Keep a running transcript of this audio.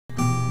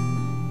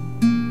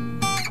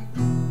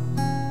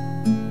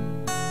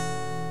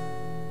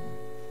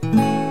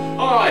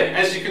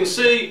As you can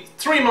see,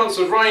 3 months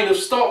of rain have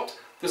stopped,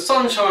 the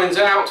sun shines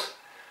out.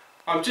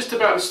 I'm just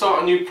about to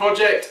start a new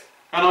project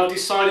and I've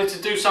decided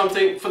to do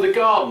something for the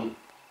garden.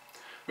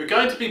 We're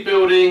going to be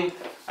building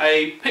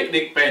a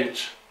picnic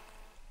bench.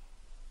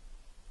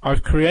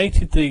 I've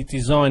created the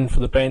design for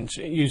the bench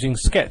using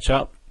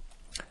SketchUp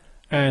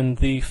and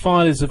the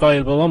file is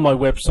available on my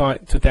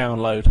website to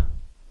download.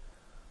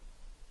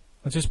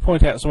 I'll just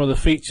point out some of the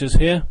features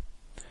here.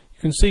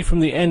 You can see from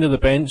the end of the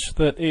bench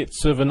that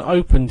it's of an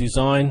open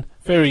design,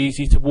 very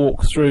easy to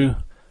walk through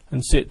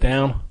and sit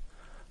down,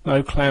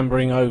 no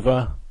clambering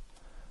over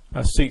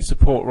seat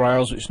support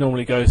rails which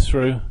normally go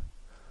through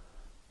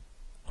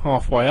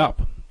halfway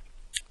up.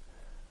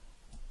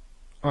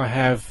 I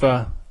have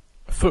a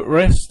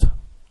footrest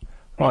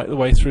right the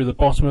way through the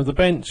bottom of the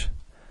bench,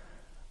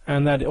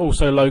 and that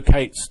also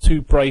locates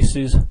 2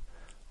 braces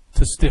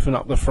to stiffen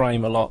up the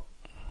frame a lot.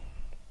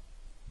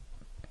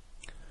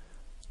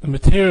 The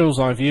materials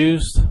I've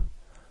used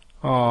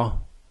are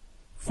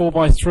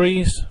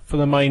 4x3s for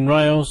the main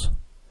rails,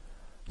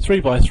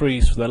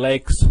 3x3s for the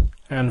legs,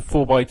 and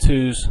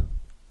 4x2s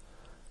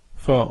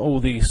for all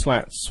the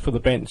slats for the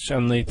bench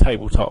and the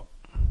tabletop.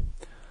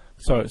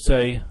 So it's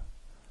a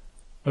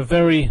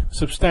very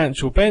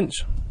substantial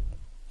bench,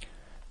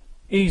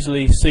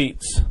 easily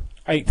seats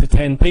 8 to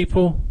 10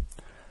 people,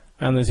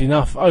 and there's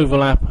enough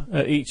overlap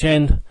at each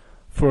end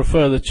for a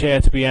further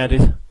chair to be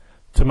added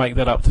to make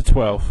that up to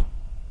 12.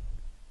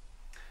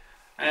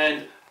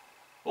 And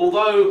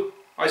although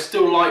I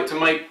still like to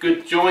make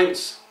good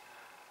joints,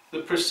 the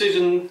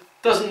precision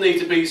doesn't need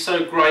to be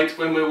so great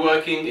when we're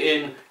working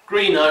in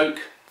green oak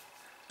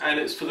and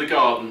it's for the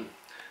garden.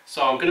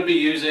 So I'm going to be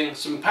using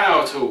some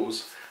power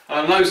tools.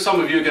 I know some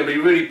of you are going to be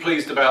really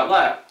pleased about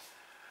that.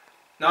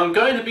 Now I'm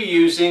going to be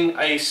using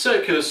a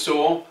circular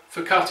saw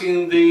for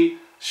cutting the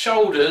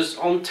shoulders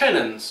on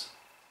tenons.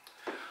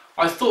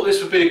 I thought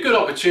this would be a good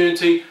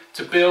opportunity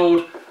to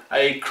build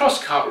a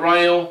crosscut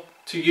rail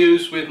to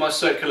use with my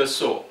circular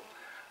saw.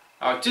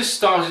 I've just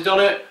started on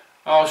it.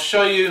 I'll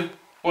show you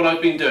what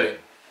I've been doing.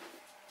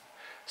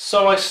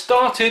 So I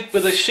started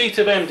with a sheet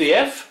of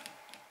MDF,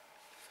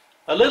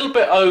 a little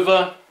bit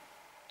over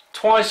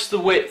twice the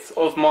width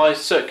of my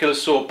circular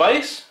saw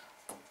base.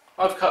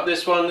 I've cut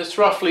this one, it's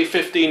roughly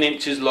 15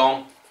 inches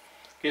long,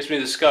 gives me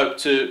the scope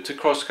to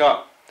cross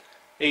cut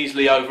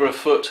easily over a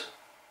foot.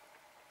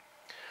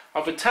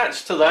 I've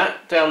attached to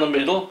that down the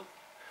middle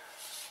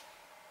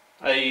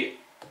a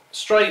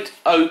straight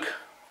oak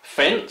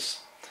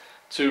fence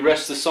to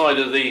rest the side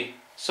of the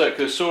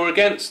circular saw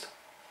against,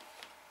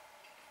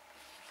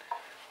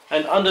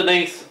 and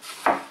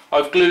underneath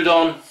I've glued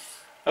on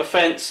a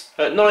fence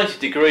at 90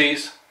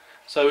 degrees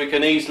so we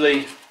can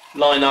easily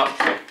line up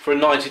for a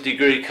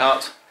 90-degree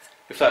cut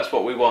if that's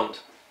what we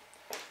want.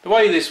 The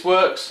way this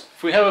works,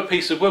 if we have a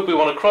piece of wood we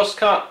want to cross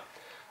cut,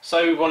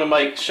 say we want to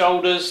make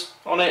shoulders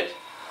on it,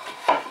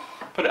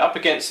 put it up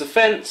against the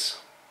fence,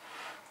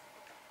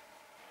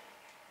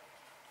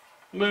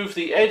 move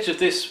the edge of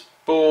this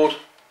board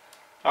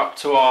up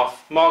to our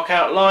mark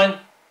out line,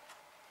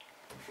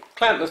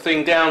 clamp the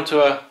thing down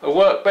to a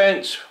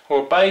workbench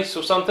or a base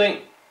or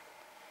something.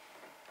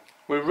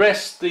 We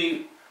rest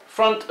the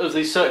front of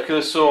the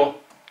circular saw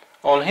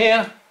on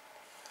here,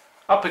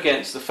 up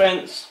against the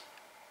fence,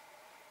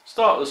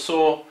 start the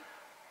saw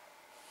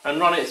and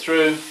run it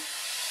through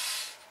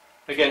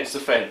against the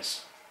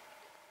fence.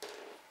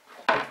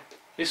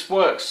 This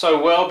works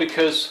so well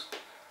because,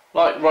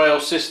 like rail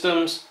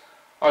systems,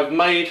 I've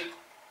made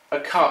a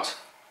cut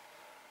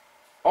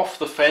off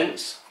the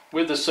fence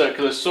with the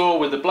circular saw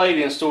with the blade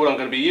installed I'm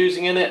going to be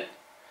using in it,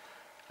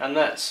 and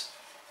that's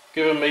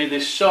given me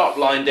this sharp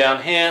line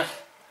down here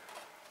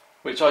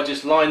which I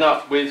just line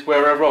up with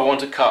wherever I want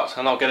to cut,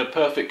 and I'll get a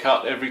perfect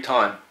cut every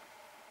time.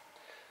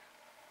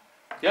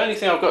 The only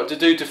thing I've got to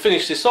do to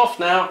finish this off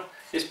now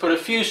is put a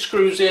few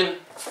screws in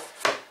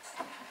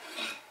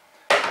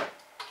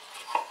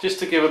just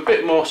to give a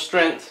bit more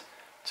strength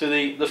to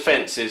the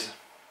fences.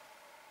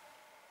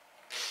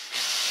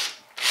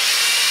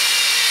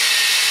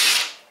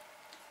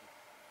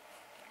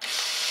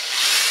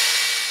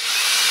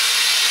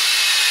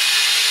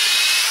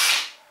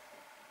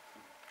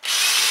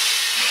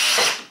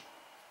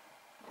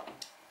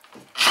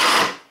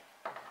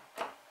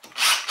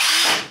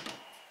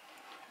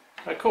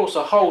 Of course,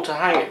 a hole to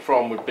hang it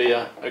from would be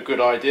a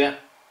good idea.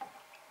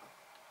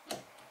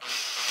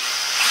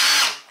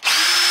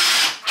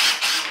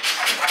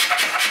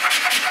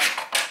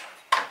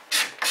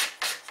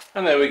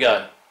 And there we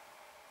go.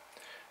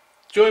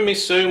 Join me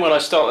soon when I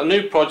start a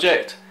new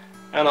project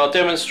and I'll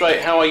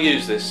demonstrate how I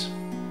use this.